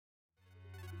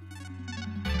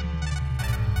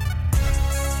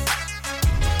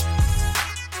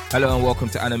Hello and welcome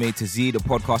to Anime to Z, the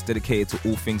podcast dedicated to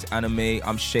all things anime.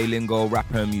 I'm Shay Lingo,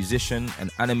 rapper and musician,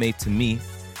 and anime to me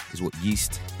is what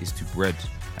yeast is to bread,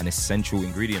 an essential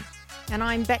ingredient. And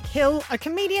I'm Beck Hill, a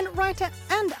comedian, writer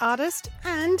and artist,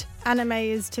 and anime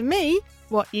is to me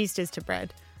what yeast is to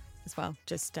bread as well.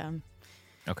 Just,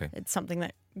 Okay. It's something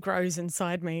that grows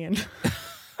inside me and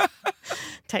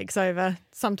takes over,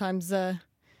 sometimes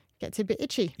gets a bit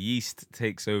itchy. Yeast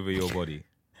takes over your body.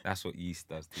 That's what yeast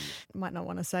does to you. Might not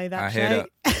want to say that, I Shay. hear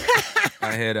that.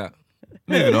 I hear that.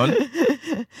 Moving on.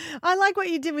 I like what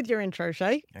you did with your intro,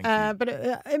 Shay. Thank you. But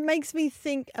it makes me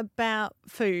think about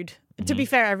food. To be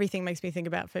fair, everything makes me think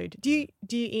about food. Do you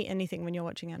eat anything when you're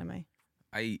watching anime?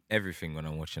 I eat everything when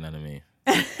I'm watching anime.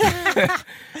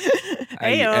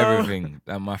 I eat everything.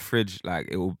 Like my fridge,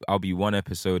 I'll be one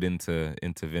episode into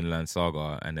Vinland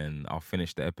Saga, and then I'll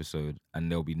finish the episode,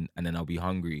 and then I'll be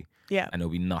hungry. Yeah. And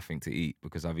there'll be nothing to eat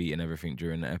because I've eaten everything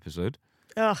during the episode.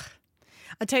 Ugh.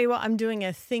 I tell you what, I'm doing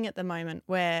a thing at the moment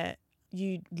where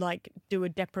you do a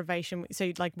deprivation. So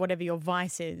whatever your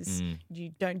vice is,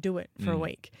 you don't do it for a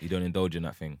week. You don't indulge in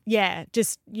that thing. Yeah.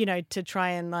 Just, to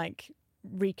try and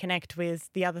reconnect with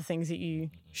the other things that you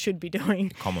should be doing.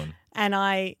 Come on.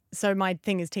 And so my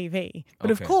thing is TV.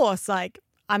 But Okay. of course, I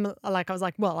was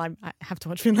like, well, I have to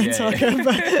watch Vinland Saga,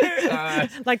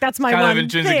 but that's my kind one of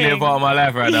intrinsically thing. a part of my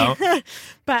life right now.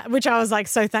 But which I was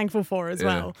so thankful for as Yeah.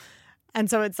 well. And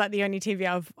so it's the only TV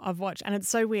I've watched, and it's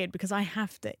so weird because I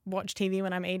have to watch TV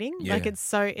when I'm eating. Yeah.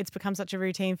 It's become such a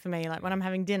routine for me. When I'm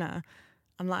having dinner,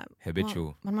 I'm like,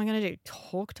 Habitual. What am I going to do?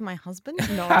 Talk to my husband?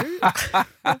 No.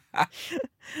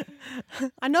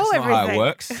 I know That's not everything. how it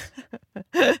works.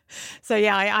 So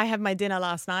yeah, I had my dinner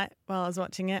last night while I was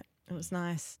watching it. It was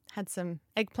nice. Had some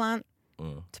eggplant,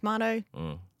 tomato.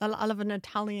 I love an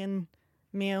Italian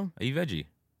meal. Are you veggie?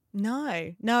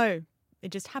 No.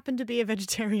 It just happened to be a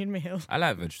vegetarian meal. I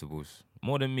like vegetables.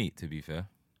 More than meat, to be fair.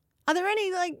 Are there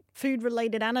any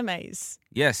food-related animes?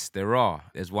 Yes, there are.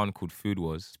 There's one called Food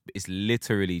Wars. It's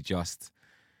literally just,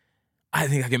 I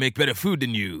think I can make better food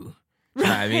than you. You know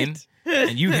what I mean?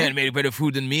 And you can't make better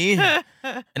food than me.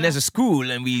 And there's a school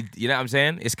and you know what I'm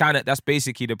saying? It's that's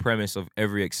basically the premise of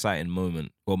every exciting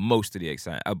moment. Well, most of the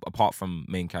exciting, apart from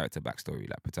main character backstory,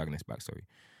 protagonist backstory.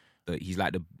 He's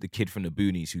the kid from the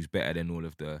boonies who's better than all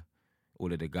of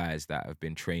the guys that have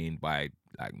been trained by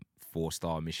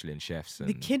 4-star Michelin chefs. And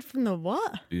The kid from the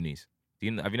what? boonies.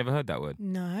 Have you never heard that word?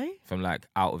 No. From out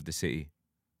of the city,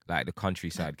 the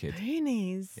countryside kid.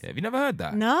 Boonies. Yeah, have you never heard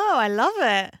that? No, I love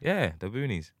it. Yeah, the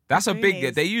boonies. That's a Boonies.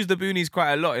 big. They use the boonies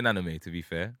quite a lot in anime. To be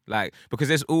fair, because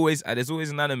there's always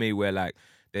an anime where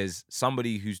there's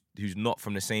somebody who's not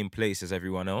from the same place as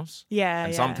everyone else. Yeah,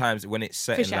 And yeah. sometimes when it's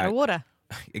set Fish in out of water.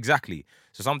 exactly.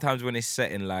 So sometimes when it's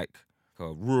set in a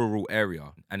rural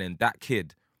area, and then that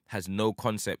kid has no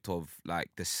concept of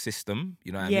the system,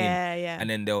 you know what I mean? Yeah. And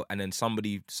then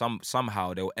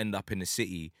somehow they'll end up in the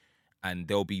city, and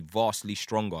they'll be vastly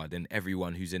stronger than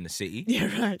everyone who's in the city. Yeah,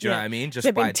 right. Do you know what I mean? Just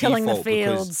They've by been tilling the default,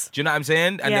 because fields. do you know what I'm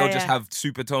saying? And Yeah, they'll just yeah. have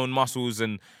super toned muscles,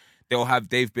 and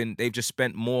they've just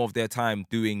spent more of their time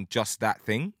doing just that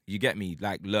thing. You get me?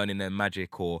 Learning their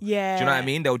magic, or Yeah. do you know what I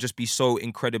mean? They'll just be so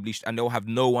incredibly, and they'll have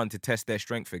no one to test their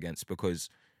strength against because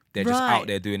they're just Right. out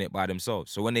there doing it by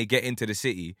themselves. So when they get into the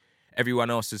city, everyone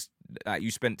else is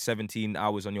you spent 17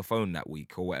 hours on your phone that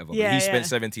week or whatever. Yeah, but he spent yeah.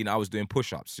 17 hours doing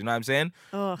push-ups. You know what I'm saying?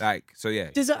 Ugh. So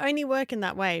yeah. Does it only work in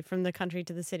that way from the country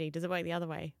to the city? Does it work the other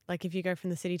way? If you go from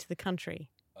the city to the country,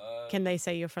 can they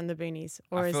say you're from the boonies?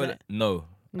 Or is it? No.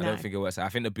 I No. don't think it works. I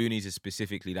think the boonies is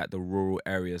specifically the rural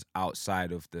areas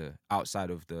outside of the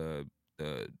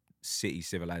city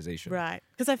civilization. Right.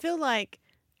 Because I feel like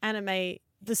anime,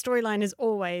 the storyline is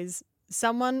always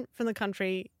someone from the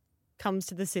country comes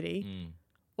to the city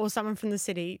or someone from the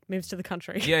city moves to the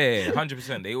country. Yeah,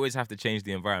 100%. They always have to change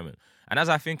the environment. And as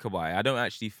I think about it, I don't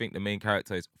actually think the main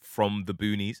character is from the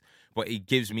boonies, but it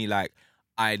gives me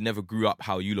I never grew up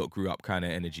how you lot grew up kind of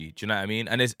energy. Do you know what I mean?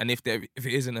 And if it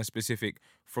isn't a specific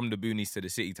from the boonies to the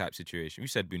city type situation, we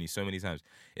said boonies so many times.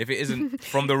 If it isn't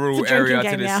from the rural It's a drinking area to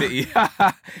game the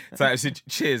now. city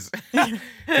cheers to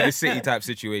the city type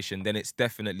situation, then it's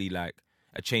definitely a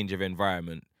change of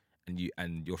environment,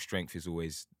 and your strength is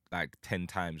always 10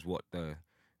 times what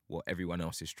everyone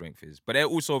else's strength is. But they're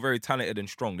also very talented and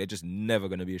strong. They're just never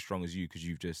going to be as strong as you because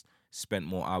you've just spent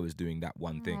more hours doing that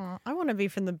one thing. Oh, I want to be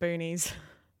from the boonies.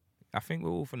 I think we're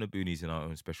all from the boonies in our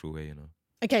own special way,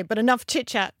 Okay, but enough chit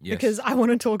chat Yes. because I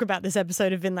want to talk about this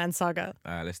episode of Vinland Saga.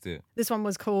 All right, let's do it. This one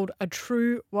was called A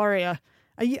True Warrior.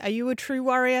 Are you a true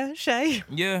warrior, Shay?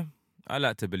 Yeah, I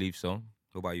like to believe so.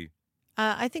 What about you?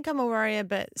 I think I'm a warrior,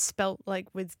 but spelt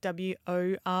with WORRIE.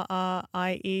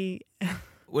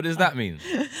 What does that mean?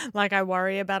 Like I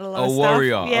worry about a lot A of stuff.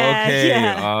 warrior. Yeah, Okay.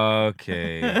 yeah.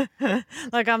 Okay.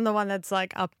 Like I'm the one that's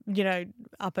like up,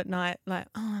 up at night, like,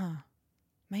 oh,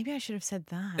 maybe I should have said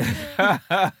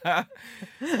that.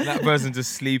 That person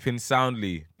just sleeping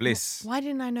soundly. Bliss. Why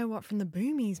didn't I know what From the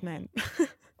Boomies meant?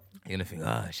 You're gonna think,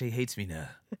 Shay hates me now.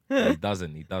 He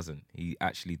doesn't. He doesn't. He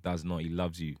actually does not. He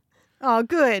loves you. Oh,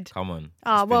 good. Come on.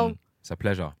 Oh, It's a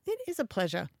pleasure. It is a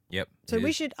pleasure. Yep. So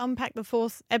we should unpack the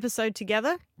 4th episode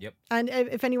together. Yep. And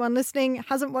if anyone listening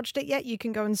hasn't watched it yet, you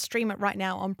can go and stream it right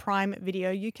now on Prime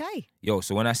Video UK. Yo,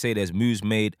 so when I say there's moves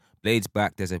made, blades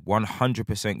back, there's a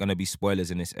 100% going to be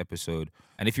spoilers in this episode.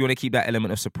 And if you want to keep that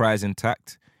element of surprise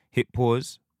intact, hit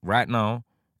pause right now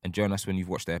and join us when you've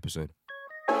watched the episode.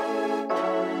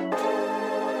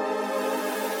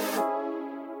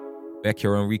 Beck,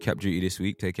 you're on recap duty this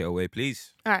week. Take it away,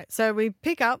 please. All right, so we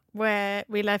pick up where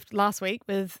we left last week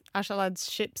with Ashalad's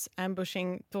ships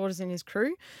ambushing Thors and his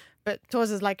crew. But Thors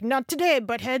is like, not today,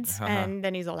 buttheads. And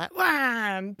then he's all like,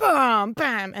 wham, boom,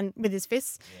 bam, and with his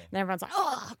fists. And everyone's like,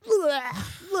 oh, blah,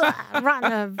 blah, right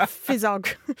in the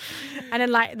fizzog. And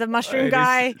then, like, the mushroom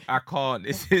guy. I can't.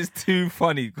 This is too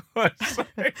funny. God,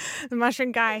 sorry. The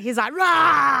mushroom guy, he's like,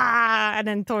 rah! And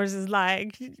then Thors is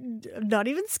like, not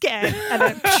even scared. And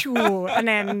then, pshoo, and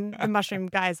then the mushroom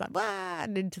guy's like, wah,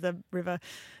 and into the river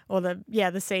or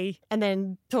the sea. And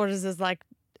then Thors is like,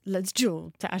 let's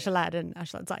duel to Ashalad, and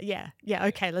Ashalad's like, yeah,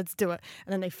 okay, let's do it.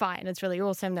 And then they fight, and it's really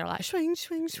awesome. They're like, swing,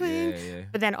 swing, swing. Yeah.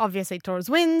 But then obviously Thors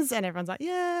wins, and everyone's like,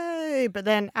 yay. But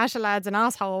then Ashalad's an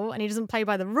asshole, and he doesn't play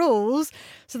by the rules.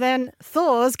 So then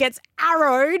Thors gets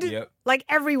arrowed like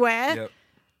everywhere. Yep.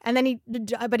 And then he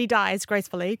dies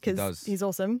gracefully because he's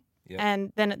awesome. Yep.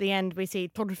 And then at the end we see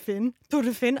Thorfinn.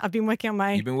 I've been working on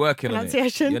my You've been working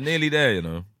pronunciation. on it. You're nearly there, you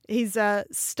know. He's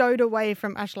stowed away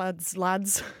from Ashalad's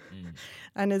lads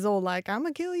and is all like, I'm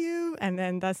going to kill you. And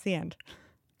then that's the end.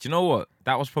 Do you know what?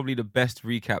 That was probably the best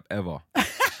recap ever.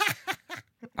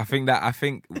 I think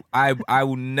I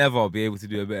will never be able to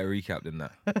do a better recap than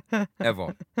that.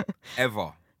 Ever.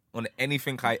 Ever. On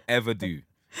anything I ever do.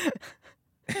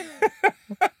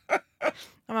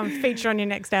 I'm going to feature on your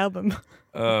next album.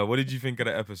 What did you think of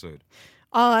the episode?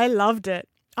 Oh, I loved it.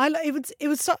 It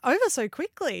was over so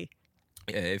quickly.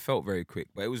 Yeah, it felt very quick,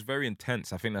 but it was very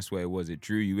intense. I think that's where it was. It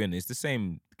drew you in. It's the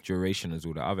same duration as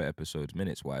all the other episodes,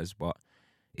 minutes-wise, but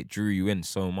it drew you in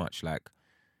so much. Like,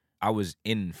 I was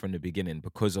in from the beginning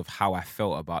because of how I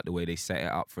felt about the way they set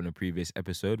it up from the previous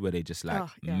episode where they just,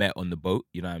 met on the boat.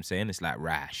 You know what I'm saying? It's like,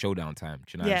 showdown time.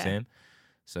 Do you know what I'm saying?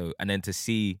 So, and then to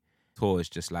see Thors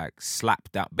just, like, slap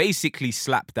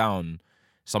down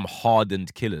some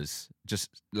hardened killers,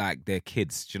 just like their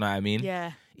kids. Do you know what I mean?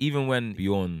 Yeah. Even when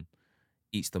Bjorn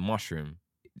eats the mushroom,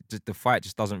 the fight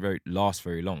just doesn't last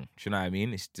very long. Do you know what I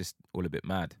mean? It's just all a bit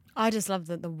mad. I just loved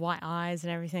the white eyes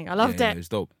and everything. I loved it. Yeah, it was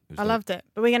dope. I loved it.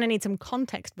 But we're going to need some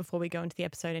context before we go into the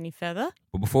episode any further.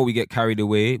 But before we get carried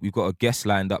away, we've got a guest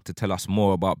lined up to tell us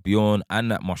more about Bjorn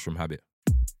and that mushroom habit.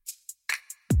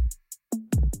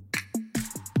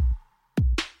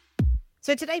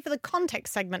 So today for the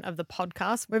context segment of the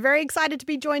podcast, we're very excited to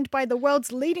be joined by the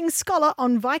world's leading scholar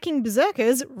on Viking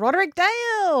berserkers, Roderick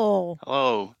Dale.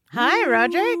 Hello. Hi,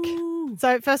 Roderick.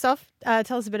 So first off,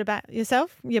 tell us a bit about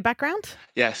yourself, your background.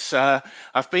 Yes,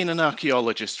 I've been an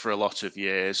archaeologist for a lot of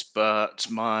years, but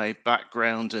my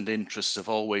background and interests have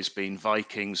always been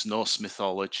Vikings, Norse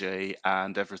mythology,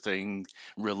 and everything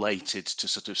related to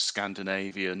sort of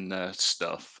Scandinavian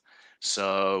stuff.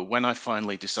 So when I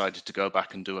finally decided to go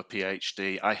back and do a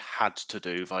PhD, I had to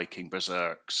do Viking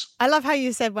berserks. I love how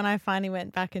you said when I finally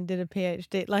went back and did a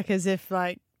PhD, like as if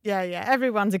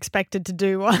everyone's expected to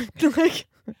do one. Like,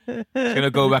 gonna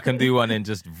go back and do one in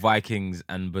just Vikings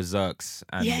and berserks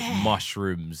and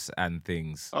mushrooms and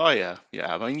things. Oh yeah.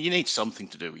 I mean, you need something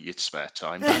to do with your spare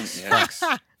time, don't you?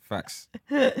 Facts.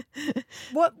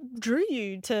 What drew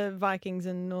you to Vikings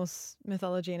and Norse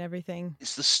mythology and everything?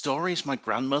 It's the stories my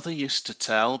grandmother used to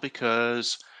tell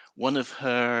because one of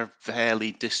her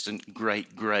fairly distant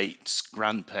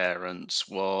great-great-grandparents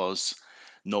was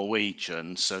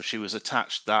Norwegian, so she was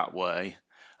attached that way.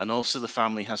 And also the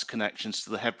family has connections to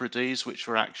the Hebrides, which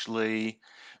were actually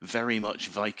very much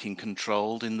Viking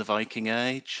controlled in the Viking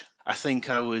Age. I think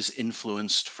I was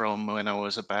influenced from when I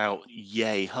was about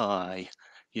yay high.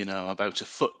 About a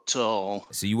foot tall.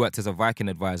 So you worked as a Viking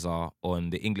advisor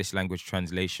on the English language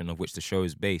translation of which the show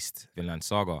is based, Vinland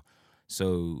Saga.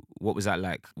 So what was that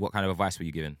like? What kind of advice were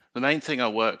you given? The main thing I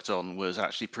worked on was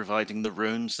actually providing the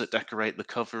runes that decorate the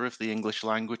cover of the English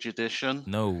language edition.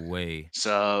 No way.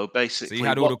 So basically... So you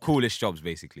had all the coolest jobs,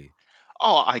 basically?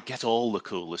 Oh, I get all the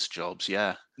coolest jobs,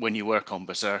 yeah. When you work on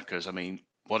Berserkers, I mean,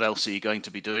 what else are you going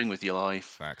to be doing with your life?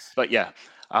 Facts. But yeah,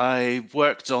 I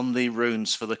worked on the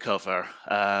runes for the cover.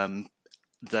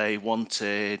 They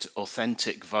wanted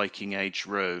authentic Viking Age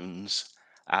runes,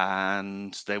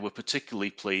 and they were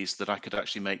particularly pleased that I could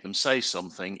actually make them say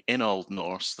something in Old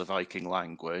Norse, the Viking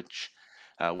language,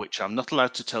 which I'm not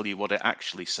allowed to tell you what it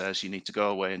actually says. You need to go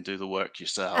away and do the work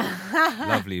yourself.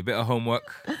 Lovely. A bit of homework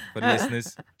for the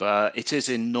listeners. But it is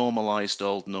in normalized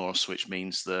Old Norse, which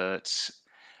means that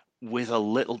with a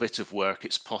little bit of work,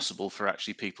 it's possible for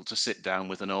actually people to sit down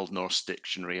with an Old Norse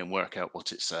dictionary and work out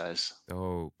what it says.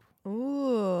 Dope.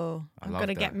 Ooh, I'm love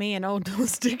gonna that. get me an Old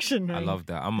Norse dictionary. I love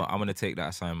that. I'm gonna take that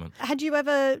assignment. Had you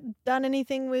ever done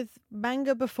anything with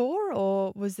manga before,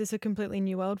 or was this a completely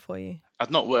new world for you?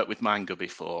 I'd not worked with manga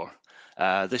before.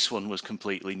 This one was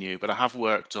completely new, but I have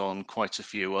worked on quite a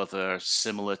few other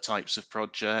similar types of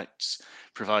projects,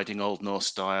 providing Old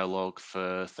Norse dialogue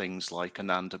for things like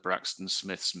Ananda Braxton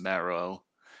Smith's Merrow,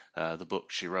 the book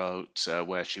she wrote,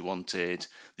 where she wanted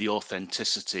the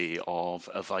authenticity of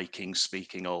a Viking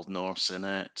speaking Old Norse in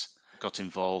it. Got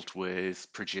involved with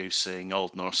producing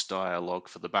Old Norse dialogue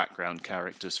for the background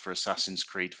characters for Assassin's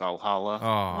Creed Valhalla.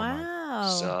 Oh man, Wow.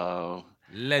 So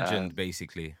legend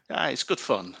basically. it's good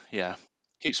fun. Yeah,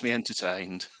 keeps me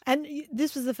entertained. And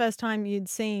this was the first time you'd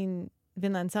seen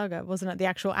Vinland Saga, wasn't it? The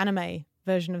actual anime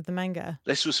version of the manga.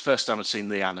 This was the first time I'd seen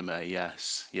the anime.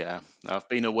 Yes, yeah, I've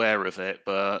been aware of it,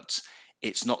 but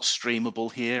it's not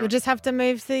streamable here. You'll just have to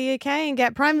move to the UK and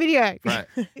get Prime Video. Right.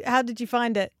 How did you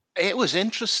find it? It was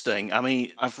interesting. I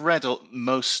mean, I've read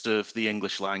most of the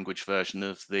English language version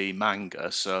of the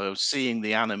manga, so seeing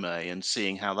the anime and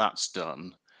seeing how that's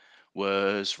done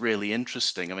was really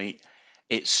interesting. I mean,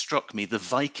 it struck me, the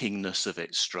Vikingness of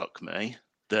it struck me.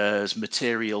 There's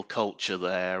material culture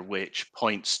there which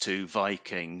points to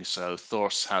Viking. So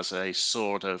Thors has a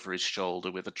sword over his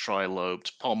shoulder with a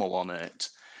tri-lobed pommel on it.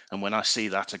 And when I see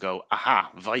that, I go,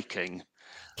 aha, Viking.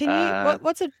 Can you?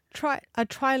 What's a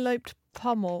tri-lobed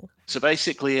pommel? So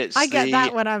basically, it's I get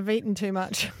that when I've eaten too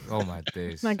much. Oh my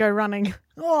days. And I go running.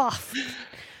 Oh,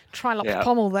 tri-lobed Yeah.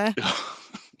 pommel there.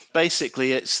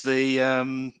 Basically, it's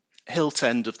the hilt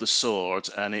end of the sword,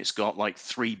 and it's got like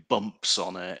 3 bumps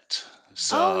on it.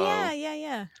 So, Oh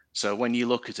yeah. So when you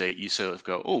look at it, you sort of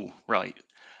go, oh, right.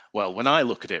 Well, when I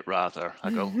look at it, rather,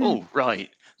 I go, oh, right,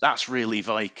 that's really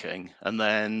Viking. And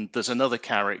then there's another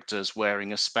character's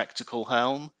wearing a spectacle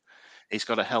helm. He's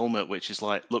got a helmet which is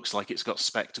looks like it's got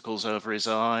spectacles over his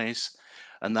eyes.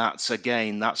 And that's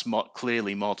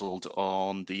clearly modelled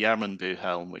on the Yarmanbu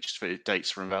helm, which dates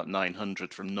from about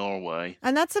 900 from Norway.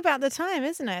 And that's about the time,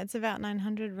 isn't it? It's about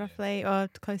 900 roughly, or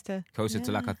close to. Closer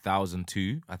to like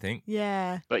 1,002, I think.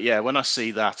 Yeah. But yeah, when I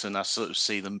see that and I sort of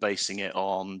see them basing it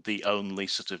on the only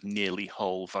sort of nearly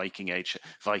whole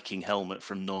Viking helmet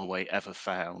from Norway ever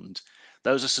found,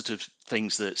 those are sort of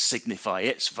things that signify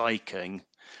it's Viking.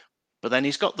 But then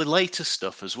he's got the later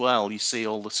stuff as well. You see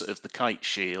all the sort of the kite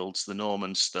shields, the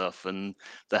Norman stuff, and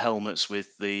the helmets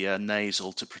with the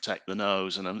nasal to protect the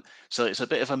nose. And so it's a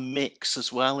bit of a mix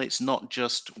as well. It's not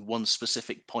just one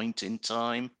specific point in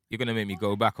time. You're gonna make me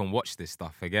go back and watch this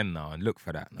stuff again now and look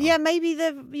for that. Now. Yeah, maybe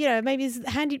maybe it's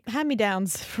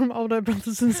hand-me-downs from older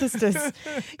brothers and sisters.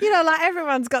 Like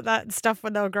everyone's got that stuff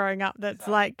when they were growing up that's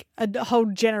like a whole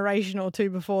generation or two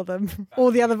before them.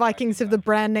 All the other Vikings have the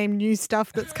brand name new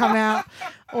stuff that's come out.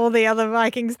 All the other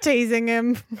Vikings teasing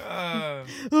him. Oh,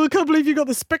 I can't believe you got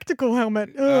the spectacle helmet.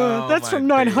 That's from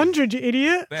 900, you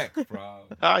idiot. Beck, bro.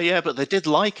 Oh, yeah, but they did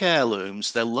like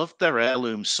heirlooms. They loved their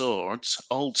heirloom swords.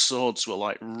 Old swords were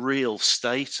like real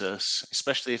status,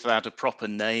 especially if they had a proper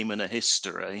name and a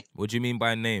history. What do you mean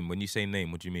by name? When you say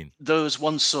name, what do you mean? There was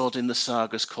one sword in the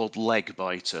sagas called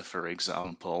Legbiter, for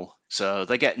example. So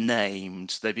they get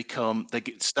named. They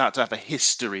start to have a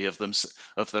history of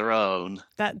their own.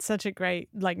 That's such a great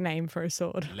name for a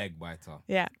sword. Leg biter.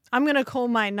 Yeah, I'm gonna call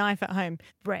my knife at home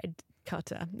bread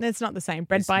cutter. It's not the same.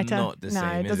 Bread biter. Not the no,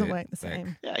 same, it doesn't is it? work the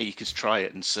same. Yeah, you could try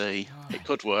it and see. It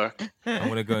could work. I'm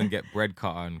gonna go and get bread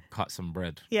cutter and cut some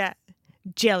bread. Yeah,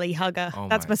 jelly hugger. Oh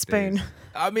That's my spoon. days.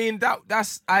 I mean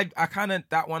I kind of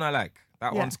that one I like.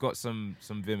 That Yeah. one's got some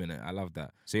vim in it. I love that.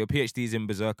 So your PhD's in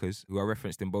Berserkers, who are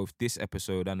referenced in both this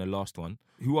episode and the last one.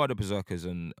 Who are the Berserkers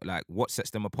and what sets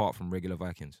them apart from regular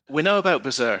Vikings? We know about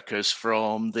Berserkers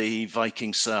from the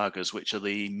Viking sagas, which are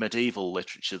the medieval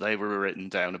literature. They were written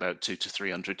down about 200 to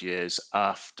 300 years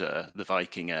after the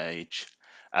Viking Age.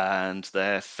 And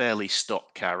they're fairly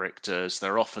stock characters.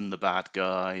 They're often the bad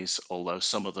guys, although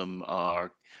some of them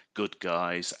are good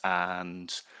guys.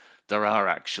 And there are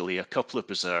actually a couple of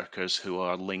berserkers who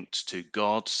are linked to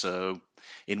God. So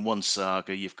In one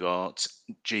saga, you've got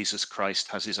Jesus Christ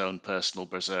has his own personal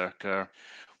berserker.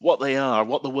 What they are,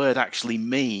 what the word actually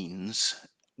means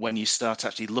when you start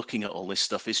actually looking at all this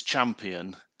stuff is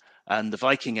champion. And the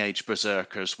Viking Age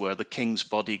berserkers were the king's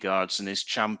bodyguards and his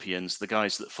champions, the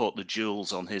guys that fought the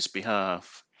duels on his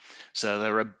behalf. So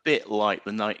they're a bit like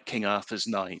the knight King Arthur's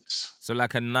knights. So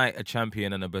like a knight, a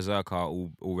champion, and a berserker are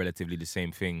all relatively the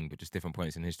same thing, but just different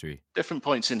points in history. Different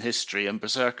points in history, and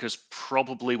berserkers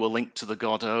probably were linked to the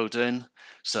god Odin,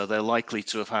 so they're likely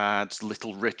to have had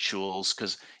little rituals,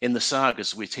 because in the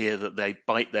sagas we'd hear that they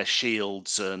bite their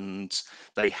shields and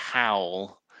they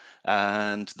howl,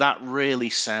 and that really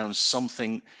sounds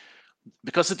something,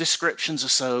 because the descriptions are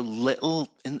so little,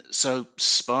 so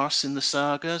sparse in the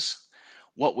sagas,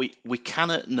 what we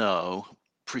cannot know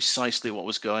precisely what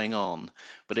was going on,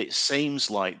 but it seems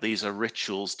like these are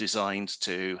rituals designed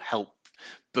to help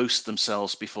boost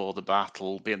themselves before the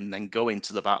battle and then go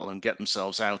into the battle and get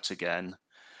themselves out again.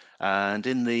 And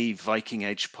in the Viking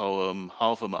Age poem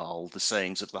Havamal, the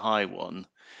Sayings of the High One,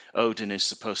 Odin is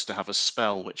supposed to have a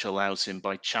spell which allows him,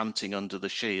 by chanting under the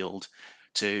shield,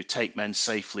 to take men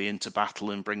safely into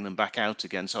battle and bring them back out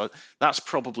again. So that's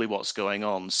probably what's going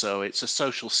on. So it's a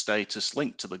social status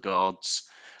linked to the gods,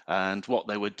 and what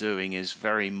they were doing is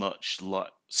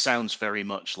sounds very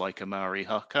much like a Maori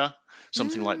haka,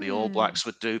 something like the All Blacks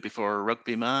would do before a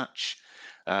rugby match,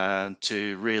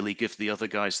 to really give the other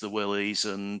guys the willies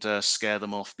and scare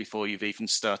them off before you've even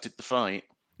started the fight.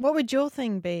 What would your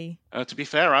thing be? To be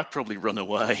fair, I'd probably run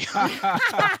away.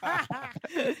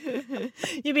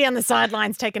 You'd be on the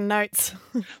sidelines taking notes.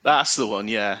 That's the one,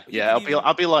 yeah. Yeah,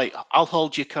 I'll be like, I'll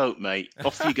hold your coat, mate.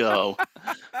 Off you go.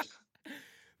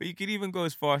 But you could even go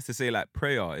as far as to say like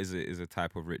prayer is a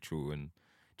type of ritual, and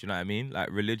do you know what I mean?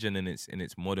 Like religion in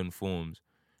its modern forms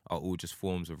are all just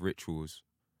forms of rituals,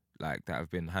 like that have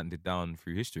been handed down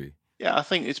through history. Yeah, I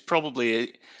think it's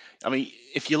probably, I mean,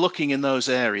 if you're looking in those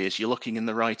areas, you're looking in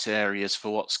the right areas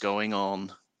for what's going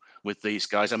on with these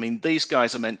guys. I mean, these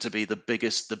guys are meant to be the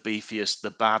biggest, the beefiest,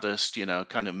 the baddest,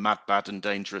 kind of mad, bad, and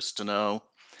dangerous to know.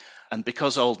 And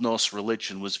because Old Norse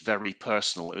religion was very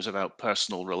personal, it was about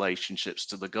personal relationships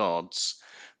to the gods.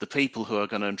 The people who are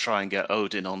going to try and get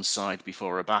Odin on side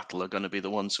before a battle are going to be the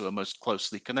ones who are most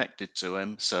closely connected to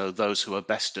him. So those who are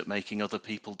best at making other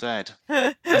people dead.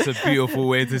 That's a beautiful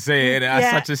way to say it. That's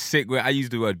Yeah. such a sick way. I use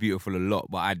the word beautiful a lot,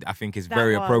 but I think it's That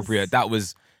very was- appropriate. That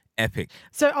was epic.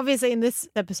 So obviously in this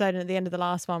episode and at the end of the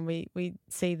last one, we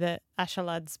see that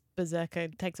Ashalad's berserker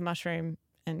takes a mushroom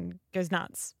and goes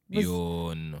nuts.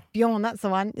 Bjorn. Bjorn, that's the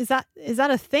one. Is that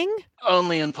a thing?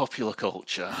 Only in popular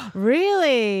culture.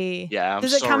 Really? Yeah, I'm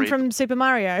Does it come sorry. from Super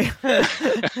Mario?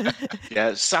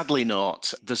 Yeah, sadly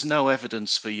not. There's no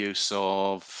evidence for use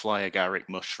of fly agaric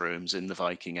mushrooms in the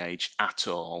Viking Age at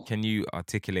all. Can you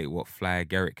articulate what fly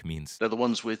agaric means? They're the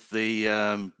ones with the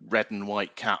red and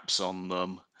white caps on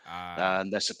them.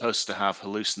 And they're supposed to have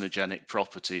hallucinogenic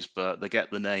properties, but they get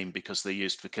the name because they're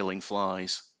used for killing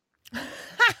flies.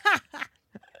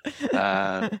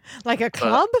 Like a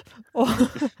club? Or...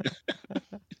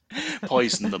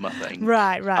 Poison them, I think.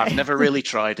 right. I've never really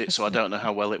tried it, so I don't know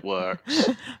how well it works.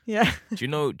 Yeah. Do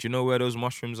you know where those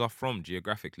mushrooms are from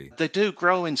geographically? They do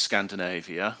grow in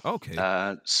Scandinavia.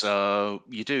 Okay. So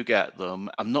you do get them.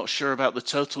 I'm not sure about the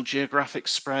total geographic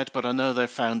spread, but I know they're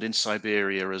found in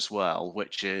Siberia as well,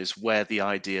 which is where the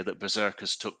idea that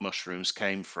berserkers took mushrooms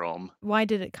came from. Why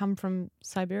did it come from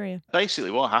Siberia?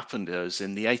 Basically, what happened is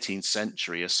in the 18th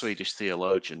century, a Swedish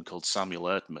theologian called Samuel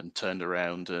Erdman turned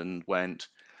around and went,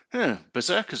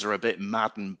 berserkers are a bit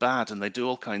mad and bad and they do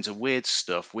all kinds of weird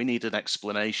stuff. We need an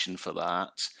explanation for that.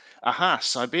 Aha,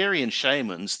 Siberian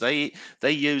shamans, they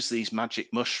use these magic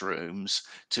mushrooms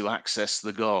to access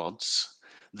the gods.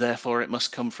 Therefore, it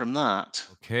must come from that.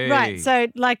 Okay. Right. So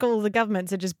like all the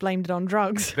governments had just blamed it on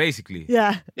drugs. Basically.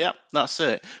 Yeah. Yep, that's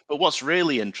it. But what's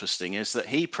really interesting is that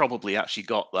he probably actually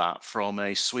got that from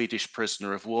a Swedish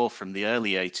prisoner of war from the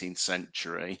early 18th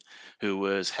century who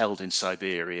was held in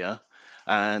Siberia.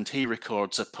 And he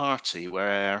records a party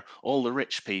where all the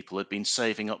rich people had been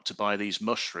saving up to buy these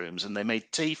mushrooms, and they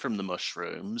made tea from the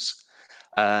mushrooms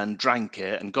and drank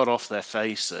it and got off their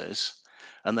faces.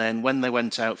 And then when they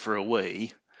went out for a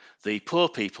wee, the poor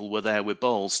people were there with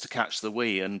bowls to catch the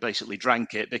wee and basically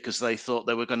drank it because they thought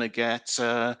they were going to get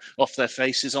off their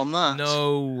faces on that.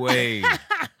 No way.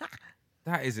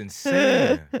 That is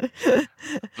insane.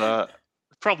 But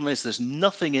the problem is there's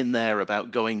nothing in there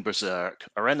about going berserk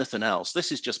or anything else.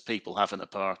 This is just people having a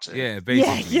party. Yeah,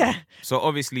 basically. Yeah. So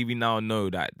obviously we now know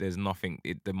that there's nothing,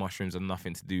 the mushrooms are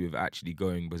nothing to do with actually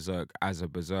going berserk as a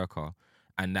berserker,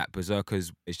 and that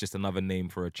berserkers is just another name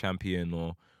for a champion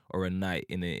or or a knight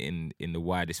in the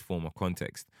widest form of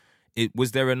context.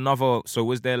 Was there another? So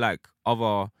was there like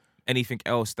other anything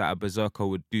else that a berserker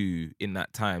would do in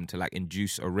that time to like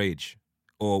induce a rage?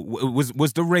 Or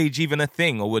was the rage even a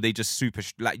thing, or were they just super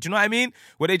like? Do you know what I mean?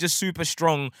 Were they just super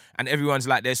strong, and everyone's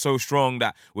like they're so strong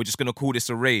that we're just gonna call this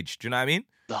a rage? Do you know what I mean?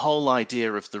 The whole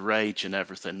idea of the rage and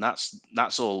everything,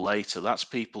 that's all later. That's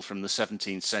people from the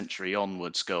 17th century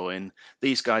onwards going,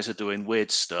 these guys are doing weird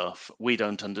stuff. We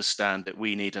don't understand it.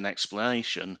 We need an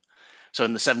explanation. So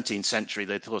in the 17th century,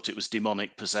 they thought it was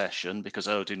demonic possession because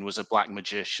Odin was a black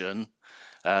magician.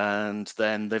 And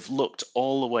then they've looked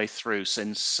all the way through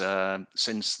since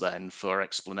then for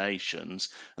explanations,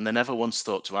 and they never once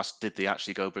thought to ask, did they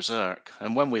actually go berserk?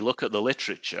 And when we look at the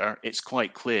literature, it's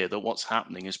quite clear that what's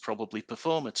happening is probably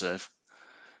performative.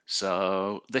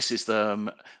 So this is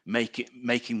them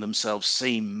making themselves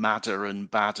seem madder and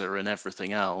badder and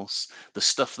everything else. The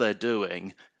stuff they're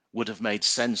doing would have made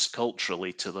sense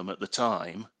culturally to them at the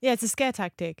time. Yeah, it's a scare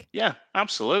tactic. Yeah,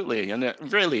 absolutely. And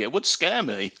it would scare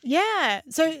me. Yeah.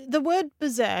 So the word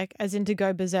berserk, as in to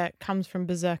go berserk, comes from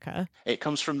berserker. It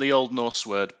comes from the Old Norse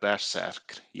word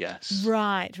berserk, yes.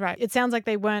 Right. It sounds like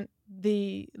they weren't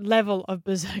the level of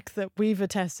berserk that we've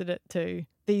attested it to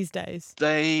these days.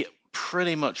 They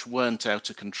pretty much weren't out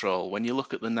of control. When you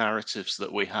look at the narratives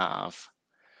that we have,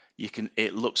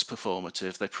 it looks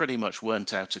performative. They pretty much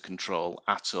weren't out of control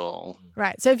at all.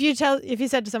 Right. So if you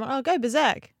said to someone, "Oh, go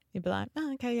berserk," you'd be like,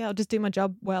 "Oh, okay, yeah, I'll just do my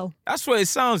job well." That's what it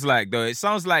sounds like, though. It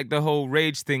sounds like the whole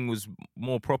rage thing was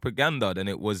more propaganda than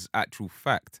it was actual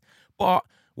fact. But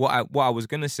what I was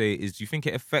gonna say is, do you think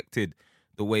it affected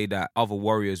the way that other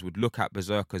warriors would look at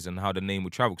berserkers and how the name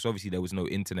would travel? Because obviously there was no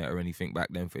internet or anything back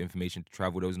then for information to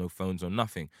travel. There was no phones or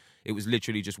nothing. It was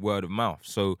literally just word of mouth.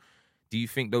 So do you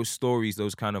think those stories,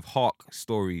 those kind of hawk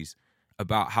stories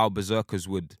about how berserkers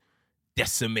would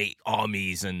decimate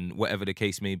armies and whatever the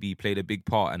case may be, played a big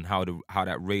part in how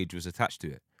that rage was attached to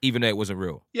it, even though it wasn't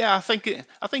real? Yeah, I think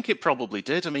it probably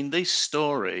did. I mean, these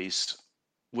stories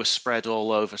were spread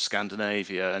all over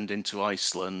Scandinavia and into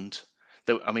Iceland.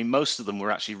 I mean, most of them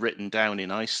were actually written down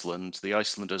in Iceland. The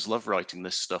Icelanders love writing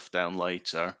this stuff down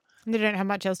later. They don't have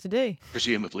much else to do.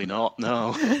 Presumably not,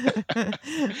 no.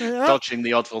 Well, Dodging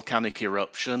the odd volcanic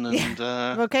eruption and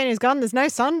volcano's gone. There's no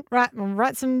sun. Right, I'll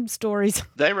write some stories.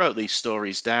 they wrote these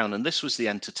stories down, and this was the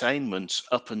entertainment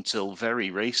up until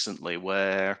very recently,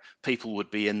 where people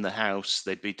would be in the house,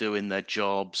 they'd be doing their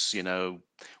jobs,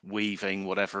 weaving,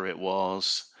 whatever it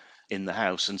was, in the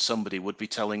house, and somebody would be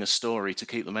telling a story to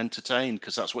keep them entertained,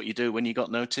 because that's what you do when you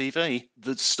got no TV.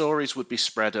 The stories would be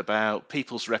spread about,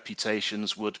 people's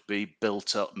reputations would be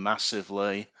built up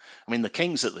massively. I mean, the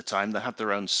kings at the time, they had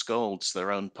their own skalds,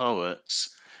 their own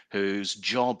poets, whose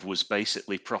job was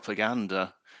basically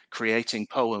propaganda, creating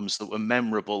poems that were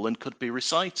memorable and could be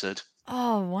recited.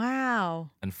 Oh, wow.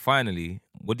 And finally,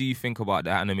 what do you think about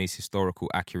the anime's historical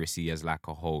accuracy as like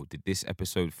a whole? Did this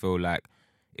episode feel like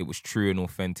it was true and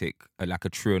authentic, like a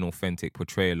true and authentic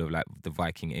portrayal of like the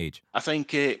Viking age? I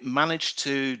think it managed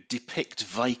to depict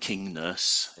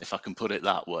Vikingness, if I can put it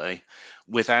that way,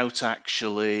 without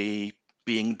actually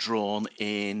being drawn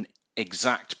in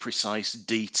exact, precise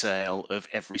detail of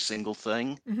every single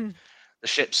thing. Mm-hmm. The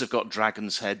ships have got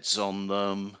dragons' heads on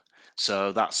them,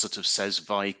 so that sort of says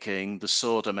Viking. The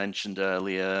sword I mentioned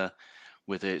earlier,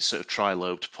 with its sort of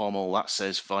tri-lobed pommel, that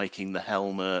says Viking. The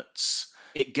helmets.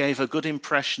 It gave a good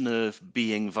impression of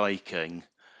being Viking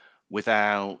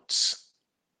without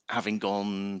having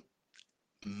gone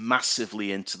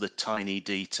massively into the tiny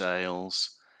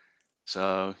details.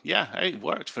 So yeah, it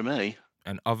worked for me.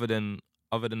 And other than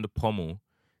the pommel,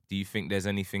 do you think there's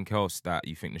anything else that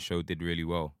you think the show did really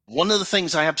well? One of the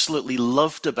things I absolutely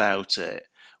loved about it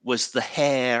was the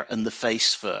hair and the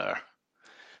face fur.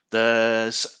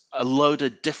 There's a load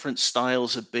of different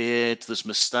styles of beard. There's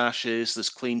mustaches, there's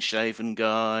clean shaven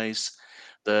guys,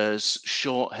 there's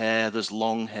short hair, there's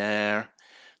long hair.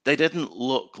 They didn't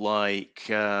look like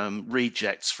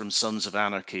rejects from Sons of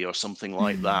Anarchy or something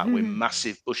like that with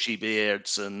massive bushy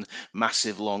beards and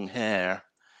massive long hair.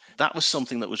 That was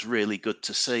something that was really good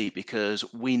to see, because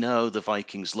we know the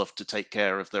Vikings love to take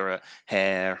care of their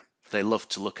hair. They love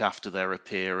to look after their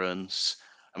appearance.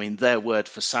 I mean, their word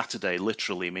for Saturday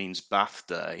literally means bath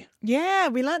day. Yeah,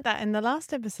 we learnt that in the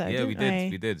last episode. Yeah, we didn't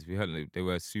did. We did. We heard they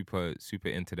were super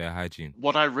into their hygiene.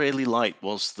 What I really liked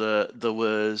was that there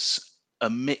was a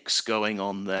mix going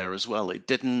on there as well. It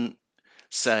didn't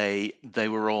say they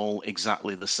were all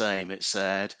exactly the same. It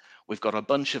said, we've got a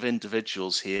bunch of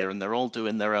individuals here and they're all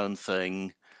doing their own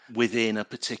thing. within a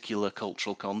particular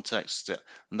cultural context.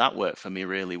 And that worked for me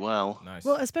really well. Nice.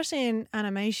 Well, especially in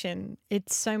animation,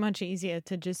 it's so much easier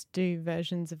to just do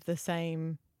versions of the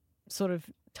same sort of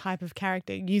type of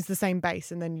character, use the same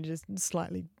base, and then you just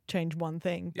slightly change one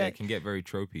thing. Yeah, But it can get very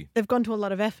tropey. they've gone to a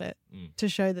lot of effort Mm. to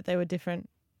show that they were different.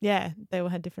 Yeah, they all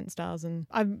had different styles, and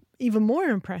I'm even more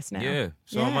impressed now. Yeah,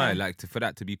 so am I. Yeah. Like for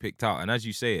that to be picked out, and as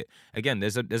you say it again,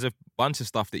 there's a bunch of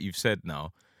stuff that you've said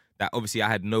now that obviously I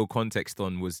had no context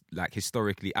on was like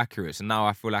historically accurate. So now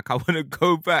I feel like I want to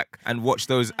go back and watch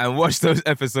those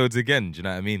episodes again. Do you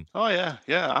know what I mean? Oh, yeah,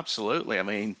 yeah, absolutely. I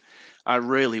mean, I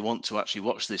really want to actually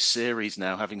watch this series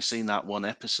now, having seen that one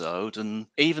episode. And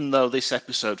even though this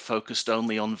episode focused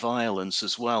only on violence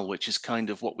as well, which is kind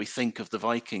of what we think of the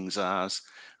Vikings as,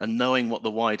 and knowing what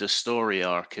the wider story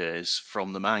arc is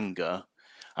from the manga,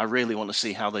 I really want to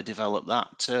see how they develop that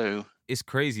too. It's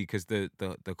crazy because the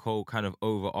whole kind of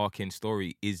overarching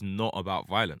story is not about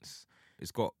violence.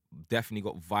 It's definitely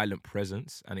got violent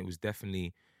presence, and it was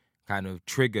definitely kind of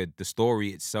triggered. The story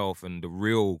itself and the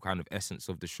real kind of essence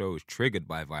of the show is triggered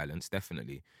by violence,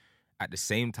 definitely. At the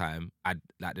same time,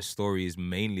 the story is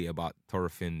mainly about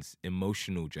Thorfinn's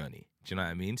emotional journey. Do you know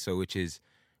what I mean? So which is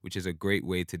a great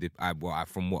way to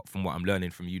from what I'm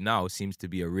learning from you now, seems to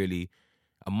be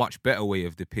a much better way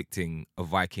of depicting a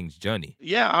Viking's journey.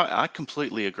 Yeah, I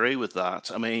completely agree with that.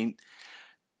 I mean,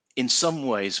 in some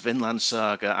ways, Vinland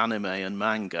Saga anime and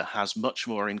manga has much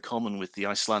more in common with the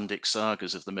Icelandic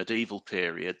sagas of the medieval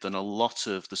period than a lot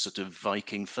of the sort of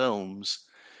Viking films,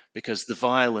 because the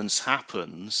violence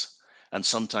happens and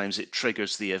sometimes it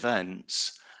triggers the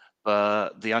events.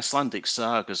 But the Icelandic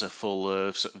sagas are full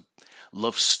of sort of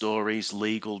love stories,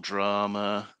 legal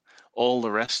drama, all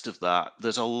the rest of that.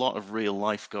 There's a lot of real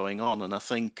life going on, and I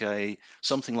think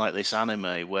something like this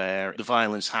anime where the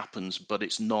violence happens but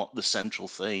it's not the central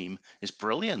theme is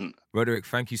brilliant. Roderick,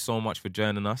 thank you so much for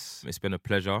joining us. It's been a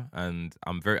pleasure, and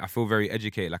I feel very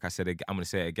educated. Like I said, I'm going to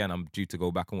say it again. I'm due to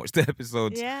go back and watch the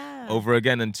episodes Yeah. over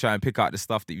again and try and pick out the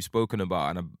stuff that you've spoken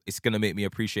about, and it's going to make me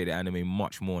appreciate the anime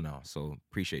much more now. So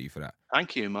appreciate you for that.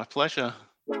 Thank you, my pleasure.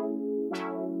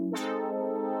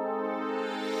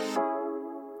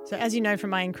 So as you know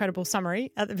from my incredible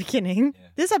summary at the beginning,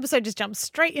 this episode just jumps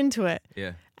straight into it.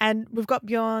 Yeah. And we've got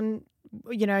Bjorn,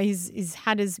 you know, he's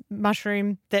had his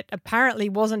mushroom that apparently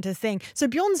wasn't a thing. So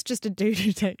Bjorn's just a dude who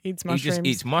eats mushrooms. He just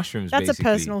eats mushrooms, That's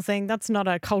basically. a personal thing. That's not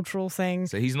a cultural thing.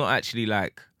 So he's not actually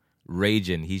like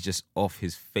raging. He's just off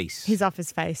his face. He's off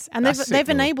his face. And That's sick, they've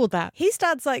though. enabled that. He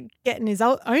starts like getting his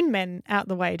own men out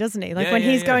the way, doesn't he? Like when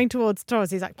he's going towards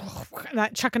Taurus, he's like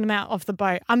chucking them out off the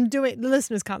boat. The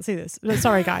listeners can't see this.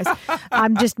 Sorry, guys.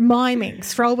 I'm just miming,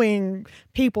 throwing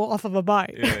people off of a boat.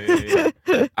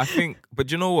 Yeah. I think,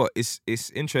 but you know what? It's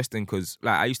interesting because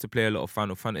like I used to play a lot of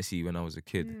Final Fantasy when I was a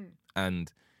kid,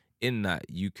 and in that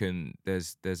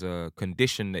there's a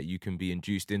condition that you can be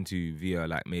induced into via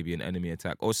like maybe an enemy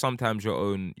attack or sometimes your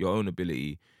own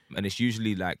ability, and it's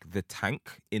usually like the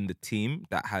tank in the team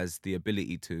that has the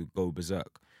ability to go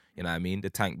berserk. You know what I mean? The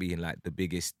tank being like the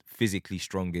biggest, physically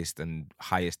strongest and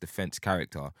highest defense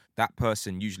character. That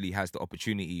person usually has the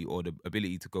opportunity or the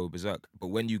ability to go berserk. But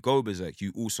when you go berserk,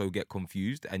 you also get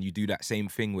confused and you do that same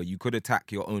thing where you could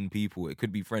attack your own people. It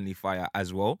could be friendly fire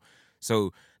as well.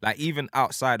 So like even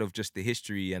outside of just the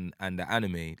history and the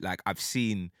anime, like I've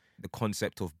seen the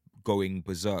concept of going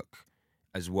berserk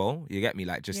as well. You get me?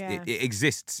 Like just it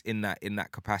exists in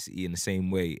that capacity in the same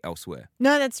way elsewhere.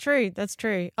 No, that's true. That's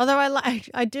true. Although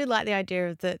I do like the idea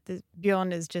of that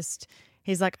Bjorn is just,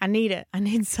 he's like, I need it. I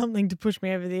need something to push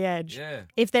me over the edge. Yeah.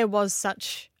 If there was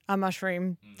such a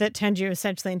mushroom that turned you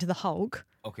essentially into the Hulk,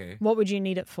 Okay. what would you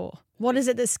need it for? What is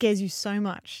it that scares you so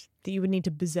much that you would need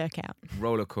to berserk out?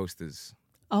 Roller coasters.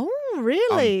 Oh,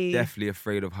 really? I'm definitely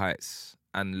afraid of heights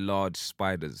and large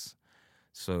spiders.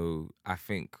 So I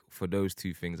think for those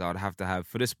two things, I would have to have,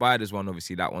 for the spiders one,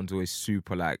 obviously that one's always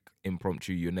super like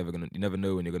impromptu. You never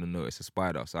know when you're gonna notice a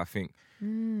spider. So I think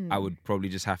I would probably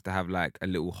just have to have like a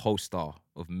little holster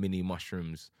of mini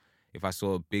mushrooms. If I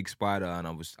saw a big spider and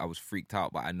I was freaked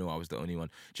out, but I know I was the only one.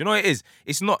 Do you know what it is?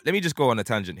 It's not, let me just go on a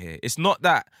tangent here. It's not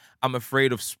that I'm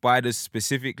afraid of spiders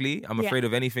specifically. I'm afraid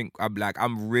of anything.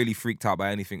 I'm really freaked out by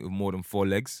anything with more than 4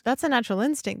 legs. That's a natural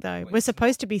instinct, though. We're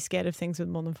supposed to be scared of things with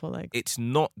more than 4 legs. It's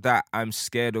not that I'm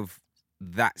scared of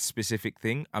that specific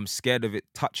thing. I'm scared of it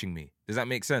touching me. Does that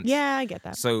make sense? Yeah, I get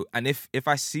that. So, and if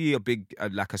I see a big,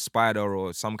 like a spider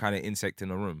or some kind of insect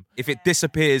in a room, if it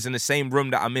disappears in the same room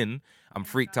that I'm in, I'm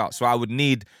freaked out. So I would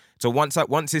need So once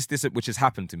this which has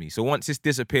happened to me. So once it's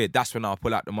disappeared, that's when I'll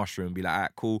pull out the mushroom and be like, all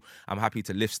right, cool. I'm happy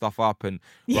to lift stuff up and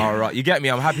rah, rah. You get me?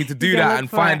 I'm happy to do that and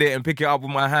find it and pick it up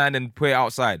with my hand and put it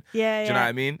outside. Yeah, do you know what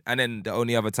I mean? And then the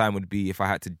only other time would be if I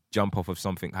had to jump off of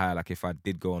something higher, like if I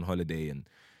did go on holiday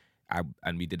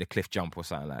and we did a cliff jump or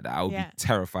something like that. I would be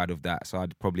terrified of that. So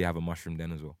I'd probably have a mushroom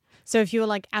then as well. So if you were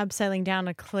like abseiling down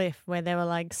a cliff where there were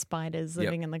like spiders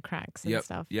living in the cracks and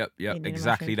stuff. Yep.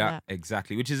 Exactly that.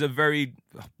 Exactly. Which is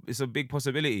it's a big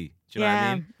possibility. Do you know what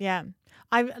I mean? Yeah.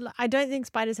 I don't think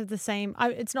spiders have the same.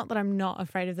 It's not that I'm not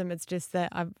afraid of them. It's just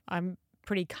that I'm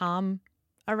pretty calm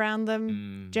around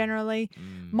them generally.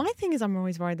 My thing is I'm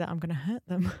always worried that I'm going to hurt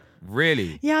them.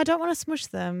 Really? Yeah, I don't want to smush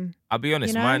them. I'll be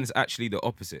honest, mine's actually the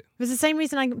opposite. It's the same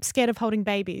reason I'm scared of holding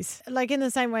babies. Like in the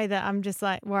same way that I'm just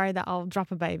like worried that I'll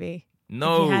drop a baby.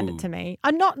 No. If you hand it to me.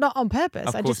 I'm not on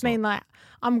purpose. I just mean like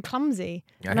I'm clumsy.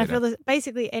 And I feel that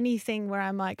basically anything where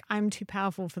I'm like, I'm too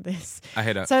powerful for this. I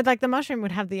hear that. So like the mushroom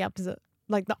would have the opposite.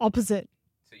 So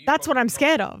that's what I'm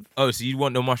scared of. Oh, so you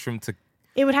want the mushroom to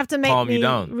it would have to make calm me you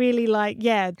down. Really like,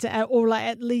 or like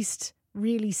at least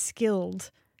really skilled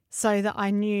so that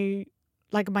I knew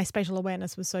like my spatial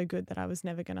awareness was so good that I was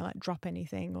never going to like drop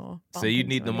anything or So you'd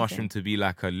need the mushroom to be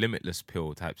like a limitless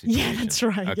pill type situation. Yeah, that's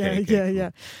right. Okay,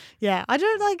 Yeah. Yeah, I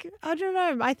don't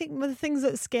know. I think the things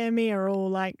that scare me are all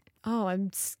like, oh,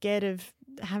 I'm scared of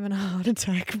having a heart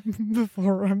attack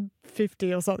before I'm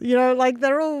 50 or something. You know, like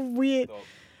they're all weird.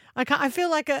 I feel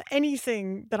like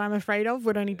anything that I'm afraid of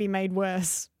would only be made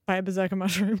worse by a berserker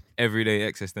mushroom. Everyday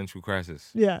existential crisis.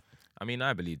 Yeah. I mean,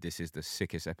 I believe this is the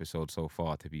sickest episode so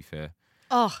far, to be fair.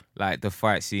 Oh. Like the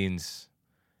fight scenes.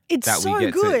 It's that so we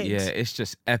get good. It's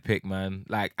just epic, man.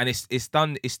 Like, and it's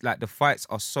done. It's like the fights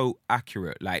are so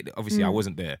accurate. Like, obviously, I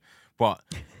wasn't there, but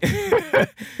do you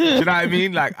know what I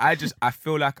mean? Like, I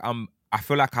feel like I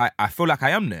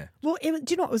am there. Well, do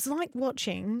you know what it was like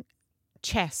watching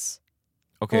chess?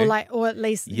 Okay. Or at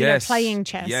least you know, playing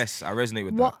chess. Yes, I resonate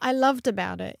with what that. I loved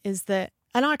about it is that,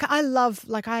 and I love,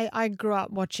 like I grew up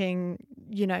watching,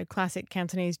 you know, classic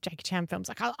Cantonese Jackie Chan films.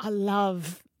 Like I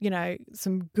love, you know,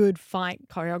 some good fight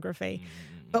choreography.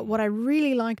 But what I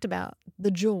really liked about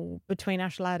the duel between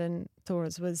Askeladd and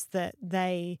Thors was that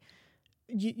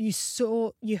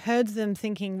you heard them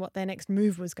thinking what their next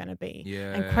move was going to be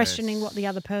and questioning what the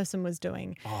other person was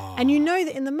doing. Oh. And you know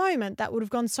that in the moment that would have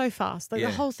gone so fast. Like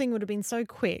the whole thing would have been so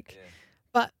quick. Yeah.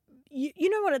 But you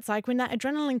know what it's like when that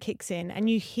adrenaline kicks in and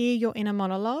you hear your inner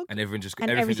monologue and everything just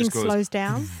goes, slows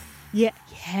down.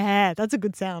 Yeah, that's a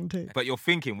good sound too. But you're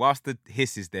thinking, whilst the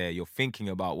hiss is there, you're thinking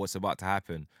about what's about to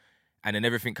happen. And then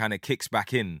everything kind of kicks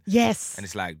back in. Yes. And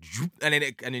it's like, and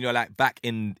then you're like back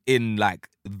in like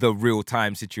the real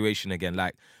time situation again.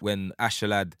 Like when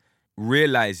Askeladd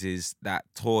realizes that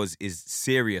Thors is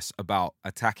serious about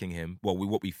attacking him. Well,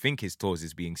 what we think is Thors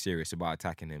is being serious about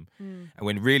attacking him. And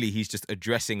when really he's just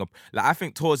addressing, like I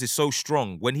think Thors is so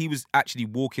strong. When he was actually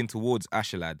walking towards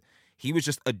Askeladd, he was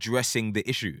just addressing the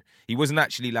issue. He wasn't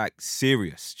actually like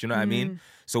serious. Do you know what I mean?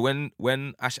 So when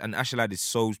Askeladd is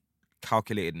so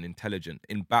calculated and intelligent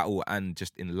in battle and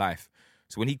just in life.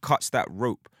 So when he cuts that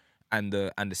rope and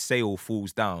the sail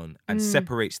falls down and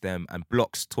separates them and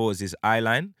blocks Thors' eye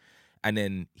line, and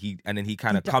then he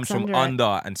kind of comes from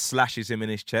under and slashes him in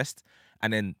his chest,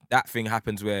 and then that thing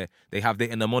happens where they have the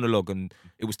inner monologue and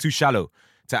it was too shallow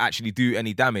to actually do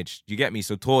any damage. You get me?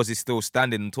 So Thors is still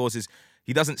standing and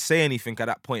he doesn't say anything at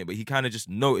that point, but he kind of just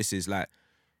notices like,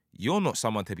 you're not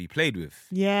someone to be played with.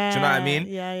 Yeah. Do you know what I mean?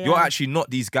 Yeah. You're actually not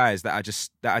these guys that I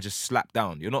just slapped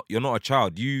down. You're not a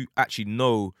child. You actually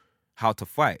know how to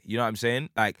fight. You know what I'm saying?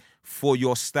 Like for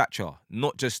your stature,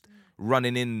 not just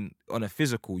running in on a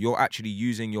physical. You're actually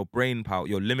using your brain power.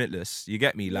 You're limitless. You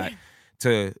get me? Like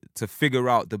to figure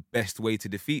out the best way to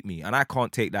defeat me. And I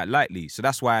can't take that lightly. So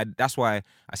that's why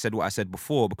I said what I said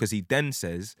before, because he then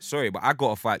says, sorry, but I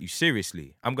gotta fight you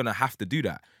seriously. I'm gonna have to do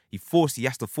that. He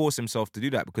has to force himself to do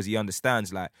that because he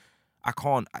understands, like, I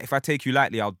can't, if I take you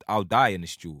lightly, I'll die in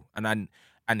this duel. And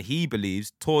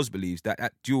Thors believes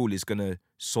that duel is going to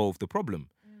solve the problem,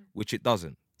 which it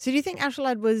doesn't. So do you think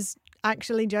Askeladd was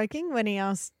actually joking when he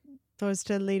asked Thors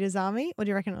to lead his army? Or do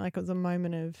you reckon it was a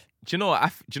moment of... Do you know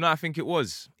what I think it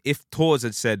was? If Thors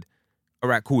had said, all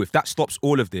right, cool, if that stops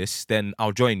all of this, then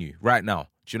I'll join you right now.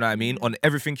 Do you know what I mean? On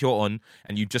everything you're on,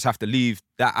 and you just have to leave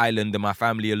that island and my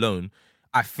family alone,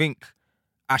 I think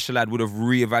Askeladd would have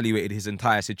reevaluated his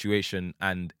entire situation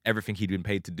and everything he'd been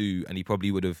paid to do, and he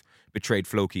probably would have betrayed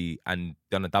Floki and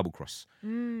done a double cross.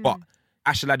 But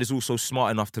Askeladd is also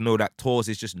smart enough to know that Thors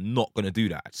is just not going to do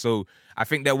that. So I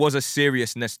think there was a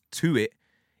seriousness to it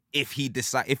if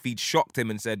he'd shocked him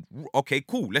and said, okay,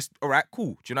 cool, all right,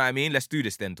 cool. Do you know what I mean? Let's do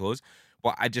this then, Tors.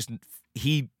 But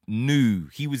he knew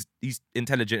he's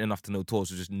intelligent enough to know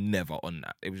Tors was just never on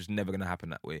that. It was just never gonna happen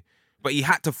that way. But he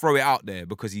had to throw it out there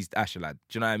because he's Askeladd. Do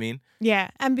you know what I mean? Yeah,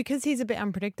 and because he's a bit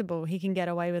unpredictable, he can get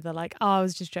away with it. Like, oh, I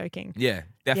was just joking. Yeah,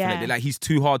 definitely. Yeah. Like, he's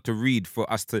too hard to read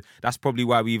for us to. That's probably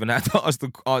why we even had to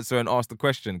answer and ask the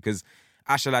question, because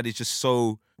Askeladd is just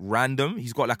so random.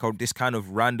 He's got like this kind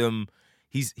of random.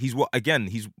 He's what, again,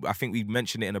 I think we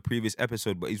mentioned it in a previous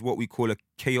episode, but he's what we call a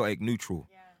chaotic neutral.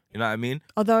 Yeah. You know what I mean?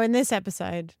 Although in this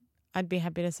episode, I'd be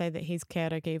happy to say that he's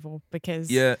chaotic evil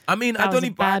because yeah, I mean, I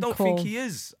don't call. think he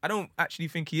is. I don't actually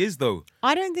think he is, though.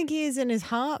 I don't think he is in his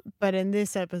heart, but in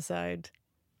this episode,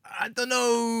 I don't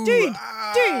know, dude.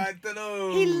 I don't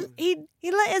know.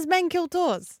 He let his men kill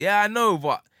Tors. Yeah, I know,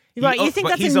 but Right, you think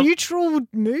that's a neutral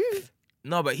move?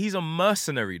 No, but he's a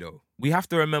mercenary, though. We have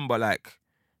to remember, like,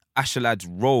 Askeladd's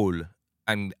role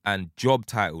and job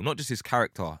title, not just his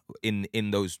character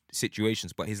in those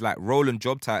situations, but his like role and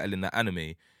job title in the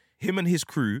anime. Him and his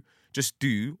crew just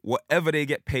do whatever they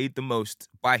get paid the most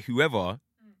by whoever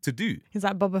to do. He's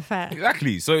like Boba Fett.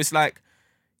 Exactly. So it's like,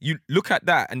 you look at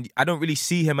that and I don't really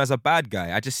see him as a bad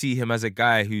guy. I just see him as a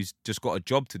guy who's just got a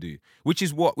job to do, which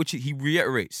he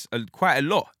reiterates quite a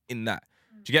lot in that.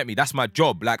 Do you get me? That's my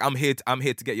job. Like, I'm here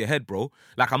to get your head, bro.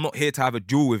 Like, I'm not here to have a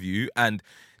duel with you and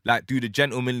like do the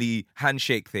gentlemanly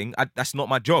handshake thing. That's not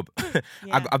my job.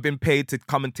 Yeah. I've been paid to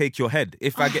come and take your head.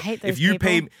 I hate those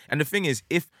people. And the thing is,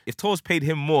 if Tors paid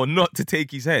him more not to take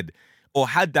his head, or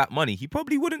had that money, he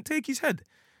probably wouldn't take his head.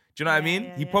 Do you know what I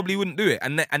mean? He probably wouldn't do it.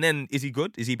 And then is he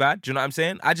good? Is he bad? Do you know what I'm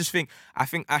saying? I think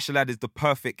Askeladd is the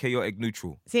perfect chaotic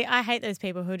neutral. See, I hate those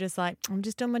people who are just like, I'm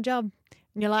just doing my job,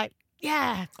 and you're like,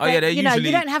 yeah. Oh yeah, they're usually,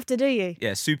 you don't have to, do you?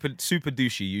 Yeah, super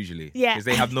douchey usually. Yeah, because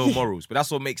they have no morals. But that's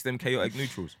what makes them chaotic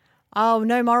neutrals. Oh,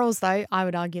 no morals though. I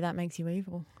would argue that makes you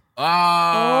evil.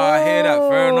 I hear that.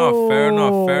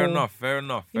 Fair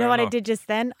enough. You know what I did just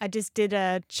then? I just did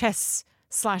a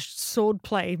chess/sword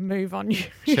play move on you.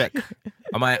 Check.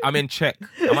 I'm in check.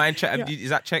 Am I in check? Yeah. Is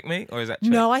that checkmate or is that check?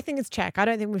 No, I think it's check. I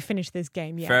don't think we've finished this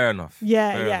game yet. Fair enough.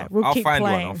 Yeah. I'll keep find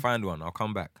playing. one. I'll find one. I'll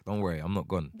come back. Don't worry. I'm not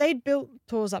gone. They'd built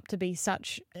Tors up to be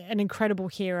such an incredible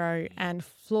hero and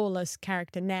flawless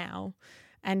character now,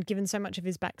 and given so much of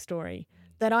his backstory,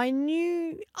 that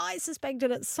I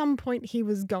suspected at some point he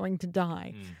was going to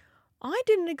die. I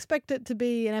didn't expect it to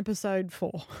be in episode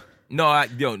 4. No, I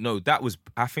think that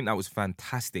was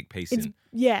fantastic pacing.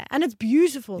 And it's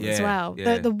beautiful as well.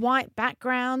 Yeah. The white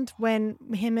background when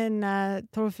him and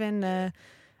Thorfinn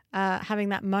having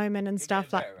that moment and stuff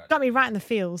got me right in the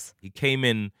feels. He came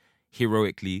in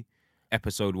heroically,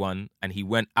 episode 1, and he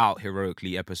went out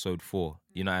heroically, episode 4.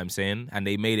 You know what I'm saying? And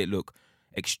they made it look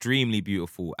extremely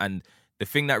beautiful. And the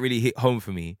thing that really hit home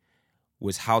for me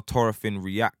was how Thorfinn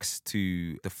reacts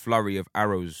to the flurry of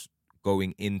arrows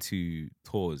going into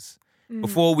Tors.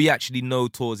 Before we actually know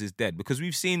Tors is dead. Because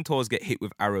we've seen Tors get hit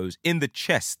with arrows in the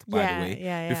chest, by the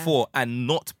way, before, and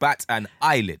not bat an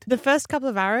eyelid. The first couple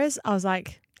of arrows, I was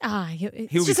like,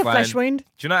 it's He'll just be a fine. flesh wound.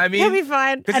 Do you know what I mean? He'll be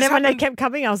fine. And then when they kept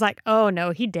coming, I was like, oh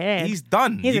no, he dead. He's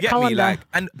done. He's you a get me?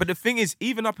 colander. But the thing is,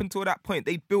 even up until that point,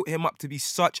 they built him up to be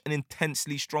such an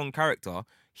intensely strong character.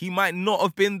 He might not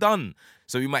have been done.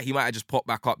 So he might have just popped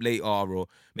back up later, or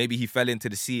maybe he fell into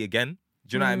the sea again.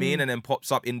 Do you know what I mean? And then pops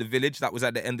up in the village that was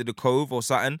at the end of the cove or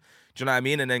something. Do you know what I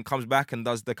mean? And then comes back and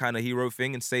does the kind of hero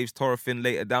thing and saves Thorfinn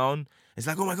later down. It's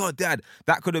like, oh my God, Dad,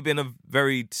 that could have been a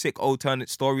very sick alternate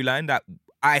storyline that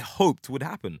I hoped would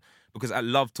happen, because I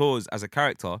love Tors as a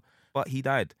character, but he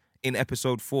died in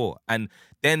episode 4. And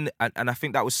I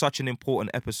think that was such an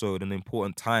important episode, an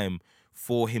important time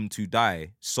for him to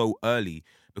die so early,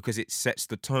 because it sets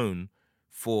the tone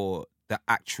for the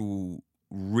actual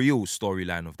real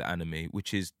storyline of the anime,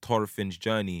 which is Thorfinn's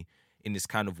journey in this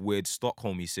kind of weird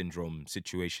Stockholm syndrome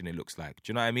situation, it looks like.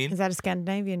 Do you know what I mean? Is that a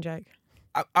Scandinavian joke?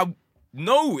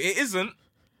 No, it isn't.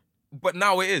 But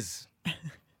now it is.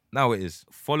 Now it is.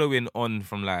 Following on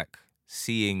from like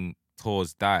seeing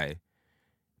Tors die,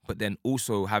 but then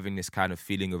also having this kind of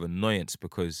feeling of annoyance,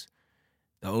 because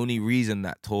the only reason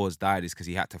that Tors died is because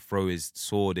he had to throw his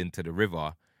sword into the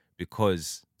river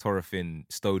because Thorfinn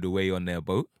stowed away on their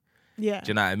boat. Yeah. Do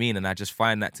you know what I mean? And I just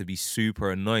find that to be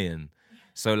super annoying.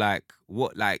 So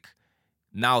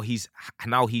now he's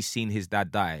seen his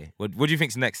dad die. What do you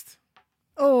think's next?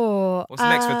 Oh, what's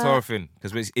next for Thorfinn?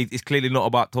 Because it's clearly not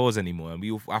about Tors anymore, and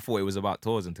I thought it was about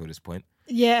Tors until this point.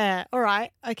 Yeah. All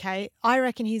right. Okay. I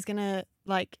reckon he's gonna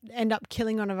end up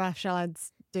killing one of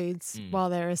Askeladd's dudes while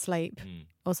they're asleep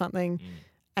or something,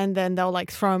 and then they'll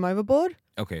throw him overboard.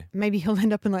 Okay. Maybe he'll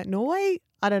end up in like Norway.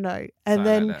 I don't know. And Something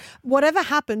then like that. whatever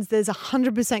happens, there's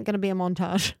 100% going to be a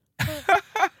montage.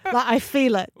 Like I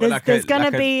feel it. Well, There's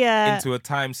going to be into a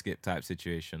time skip type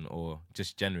situation, or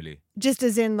just generally. just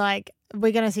as in like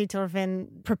we're going to see Thorfinn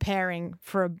preparing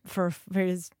for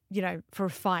his for a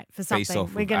fight for something. Face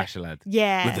off we're with gonna, Askeladd.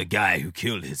 yeah, With the guy who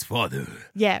killed his father.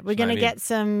 yeah, we're what going I to mean. get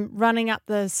some running up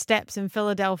the steps in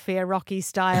Philadelphia, Rocky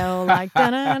style, like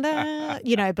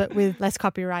da-da-da, but with less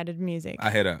copyrighted music. I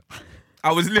hear that.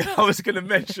 I was going to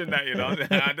mention that,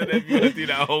 I don't know if you want to do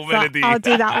that whole So melody. I'll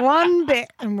do that one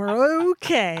bit, and we're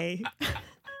okay.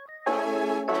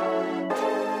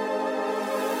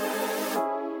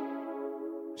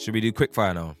 Should we do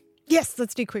quickfire now? Yes,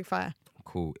 let's do quickfire.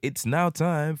 Cool. It's now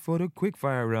time for the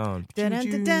quickfire round.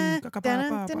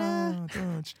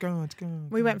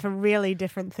 We went for really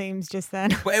different themes just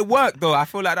then. But it worked though. I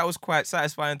feel like that was quite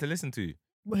satisfying to listen to.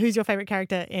 Who's your favorite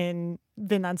character in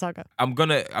Vinland Saga? I'm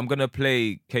gonna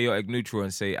play chaotic neutral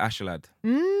and say Askeladd.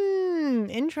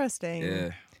 Interesting. Yeah,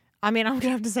 I mean, I'm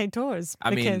gonna have to say Tors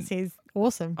because he's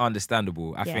awesome.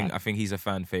 understandable. I Yeah. think he's a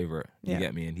fan favorite. You Yeah.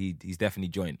 get me, and he's definitely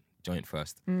joint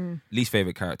first. Least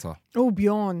favorite character, Oh,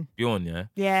 Bjorn. Bjorn.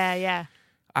 Yeah, Yeah.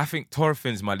 I think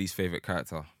Thorfinn's my least favorite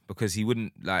character because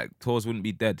Thors wouldn't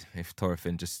be dead if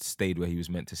Thorfinn just stayed where he was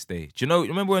meant to stay. Do you know?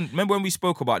 Remember when we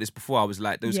spoke about this before? I was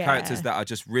like, those Yeah. characters that are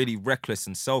just really reckless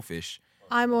and selfish.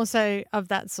 I'm also of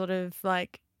that sort of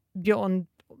like Bjorn.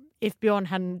 If Bjorn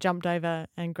hadn't jumped over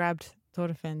and grabbed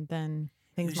Thorfinn, then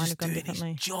things might have gone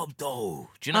differently. Job though.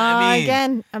 Do you know what I mean?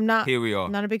 Again, I'm not. Here we are.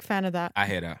 Not a big fan of that. I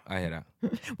hear that.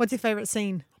 What's your favorite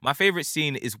scene? My favorite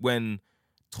scene is when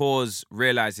Tors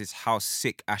realizes how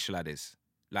sick Askeladd is,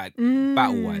 like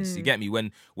battle wise. You get me?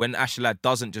 When Askeladd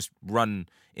doesn't just run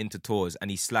into Tors and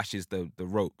he slashes the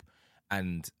rope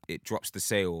and it drops the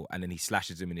sail and then he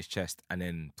slashes him in his chest and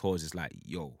then Tors is like,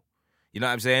 yo. You know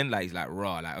what I'm saying? Like he's like,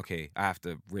 raw, like, okay, I have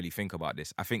to really think about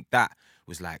this. I think that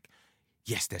was like,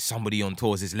 yes, there's somebody on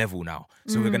Tors' level now.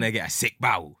 So we're gonna get a sick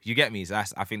battle. You get me? So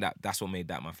I think that's what made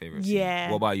that my favorite scene. Yeah.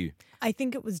 What about you? I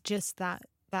think it was just that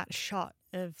shot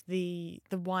of the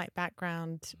white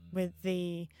background with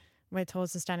where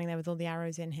Tors is standing there with all the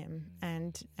arrows in him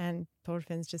and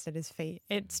Thorfinn's just at his feet.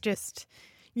 It's just,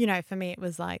 for me it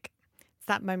was like it's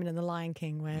that moment in The Lion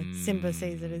King where Simba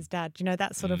sees that his dad.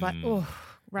 That sort of like,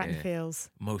 right in feels.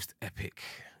 Most epic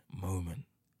moment.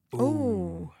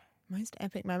 Ooh. Most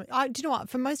epic moment. Do you know what?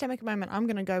 For most epic moment, I'm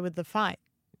going to go with the fight.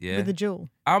 Yeah. With the duel.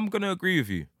 I'm going to agree with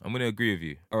you.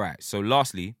 All right. So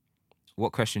lastly,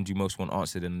 what question do you most want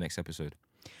answered in the next episode?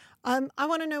 I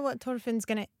want to know what Thorfinn's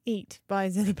going to eat by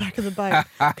the back of the boat.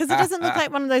 Because it doesn't look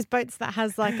like one of those boats that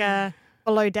has like a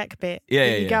below deck bit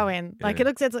that you go in. Like it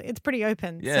looks, it's pretty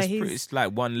open. Yeah, so it's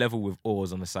like one level with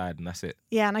oars on the side and that's it.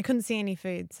 Yeah, and I couldn't see any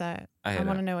food. So I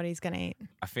want to know what he's going to eat.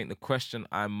 I think the question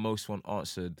I most want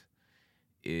answered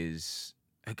is,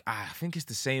 I think it's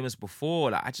the same as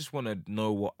before. Like, I just want to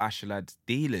know what Askeladd's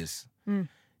deal is. Do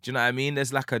you know what I mean?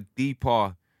 There's like a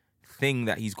deeper thing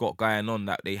that he's got going on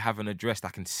that they haven't addressed. I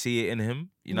can see it in him.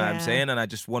 You know what I'm saying? And I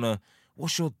just want to,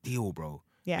 what's your deal, bro?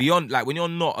 Yeah. Beyond, like, when you're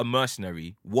not a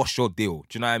mercenary, what's your deal?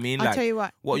 Do you know what I mean? I'll Like, tell you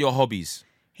what are your hobbies?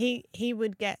 He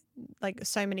would get like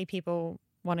so many people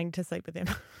wanting to sleep with him.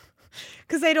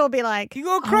 Because they'd all be like, You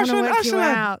got a I crush wanna on work you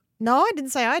Askeladd? out. No, I didn't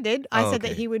say I did. I said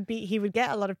that okay. he would get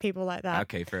a lot of people like that.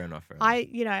 Okay, fair enough. I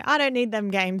don't need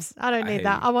them games. I don't I need hear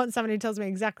that. you. I want somebody who tells me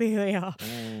exactly who they are.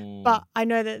 But I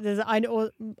know that I know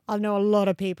a lot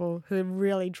of people who are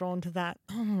really drawn to that.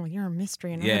 Oh, you're a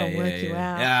mystery and I'm going to work you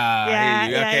out.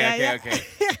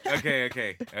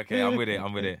 Okay. I'm with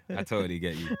it. I totally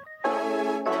get you.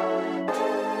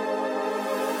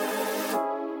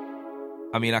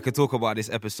 I mean, I could talk about this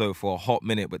episode for a hot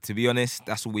minute, but to be honest,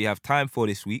 that's all we have time for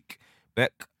this week.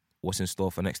 Beck, what's in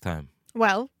store for next time?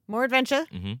 Well, more adventure,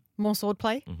 more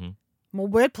swordplay, more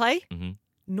wordplay,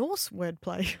 Norse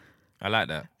wordplay. I like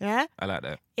that. Yeah? I like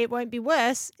that. It won't be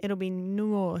worse. It'll be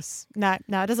Norse. No,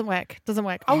 it doesn't work.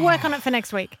 I'll work on it for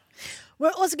next week. We're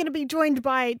also going to be joined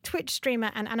by Twitch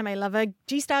streamer and anime lover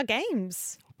G-Star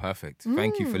Games. Perfect.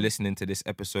 Thank you for listening to this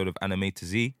episode of Anime to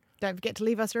Z. Don't forget to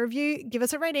leave us a review, give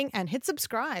us a rating, and hit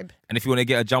subscribe. And if you want to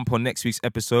get a jump on next week's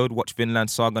episode, watch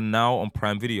Vinland Saga now on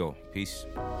Prime Video. Peace.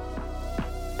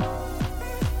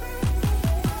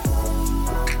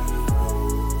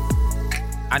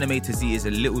 Anime to Z is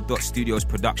a Little Dot Studios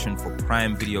production for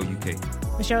Prime Video UK.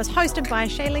 The show is hosted by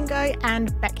Shay Lingo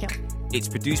and Beck Hill, It's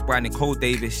produced by Nicole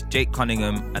Davis, Jake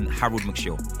Cunningham, and Harold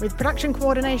McShill, with production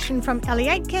coordination from Ellie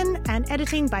Aitken and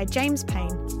editing by James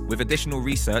Payne. with additional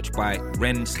research by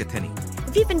Ren Skateni.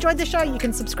 If you've enjoyed the show, you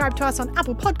can subscribe to us on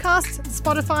Apple Podcasts,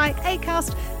 Spotify,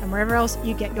 Acast, and wherever else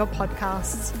you get your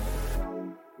podcasts.